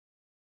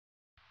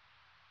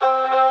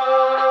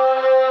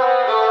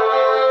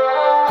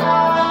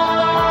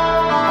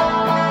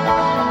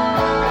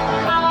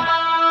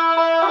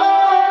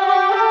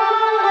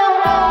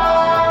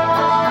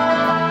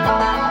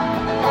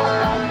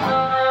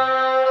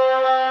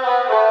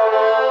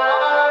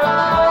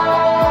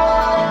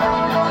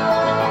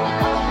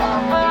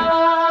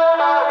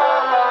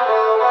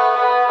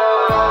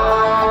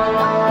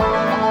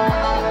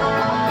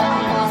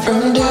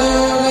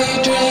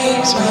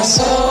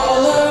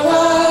soul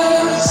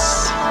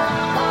arise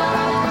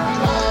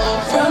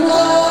from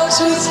love's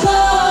sweet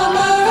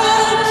slumber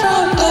and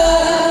from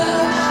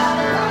death.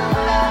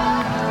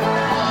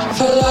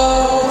 For lo,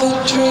 the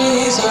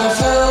trees are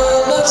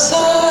full of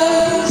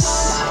sighs,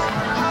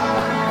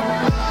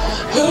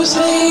 whose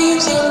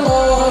leaves are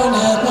born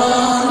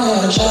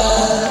admonished.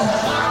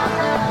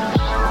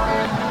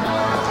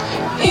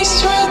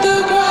 Eastward the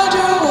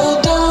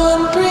gradual dawn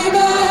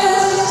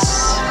prevails,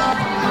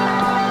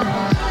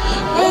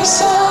 where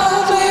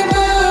softly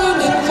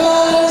burning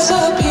fires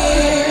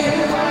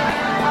appear,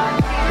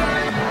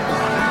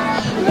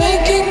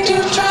 making to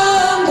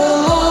tremble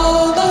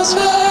all those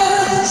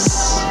veils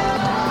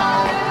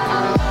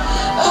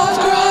of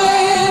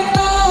grey and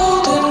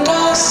golden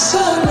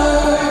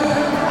gossamer,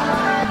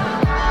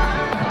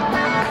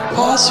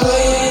 while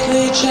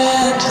sweetly,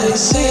 gently,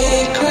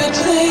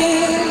 secretly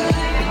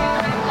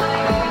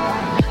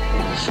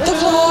the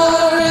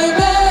flowery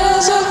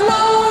bells of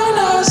morn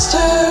are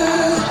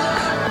stirred,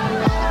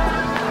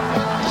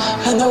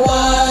 and the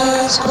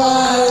wise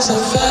choirs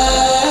of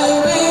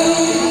fairy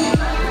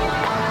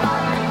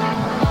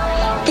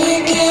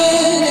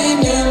beginning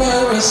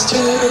numerous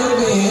to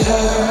be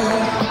heard.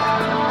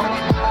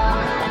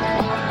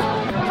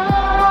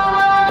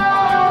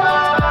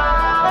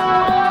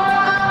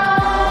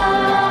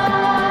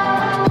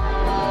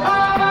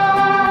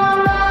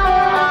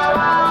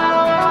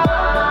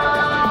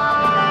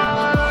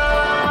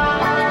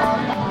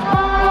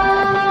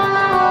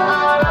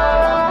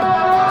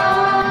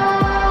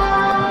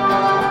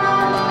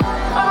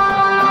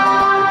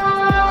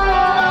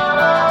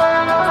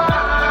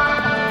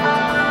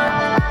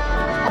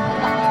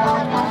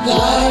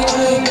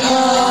 Lightly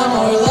come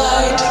or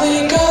lightly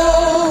go,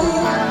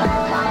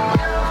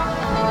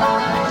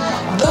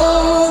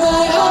 though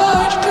thy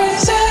heart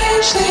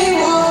presage thee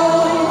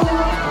woe,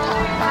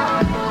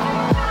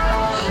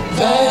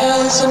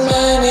 veils in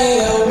many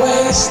a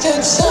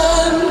wasted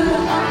sun,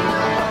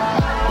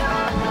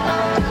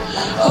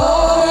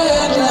 or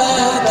yet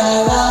let thy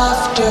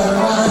laughter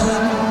run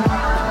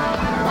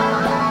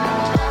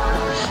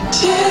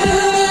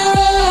till the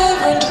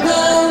reverent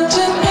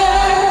mountain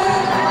air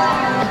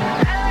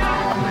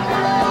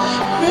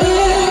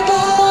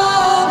ripple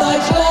all thy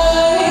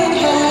flying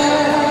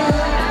hair.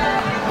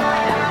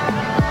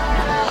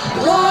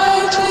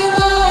 Lightly,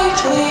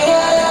 lightly,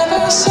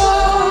 ever so,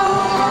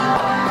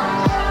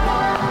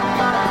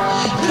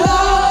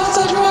 clouds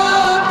that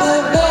wrap the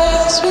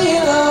veils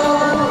below,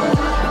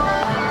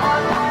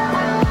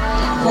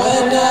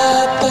 when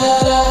at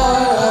that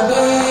hour of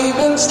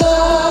evenstar,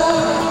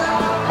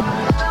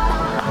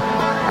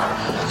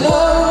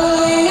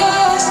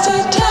 lowliest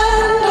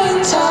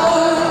attendants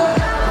are,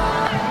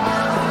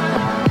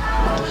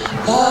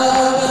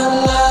 love and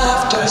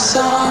laughter,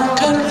 song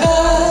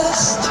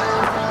confessed,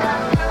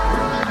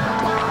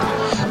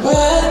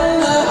 when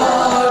the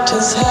heart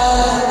is heavy.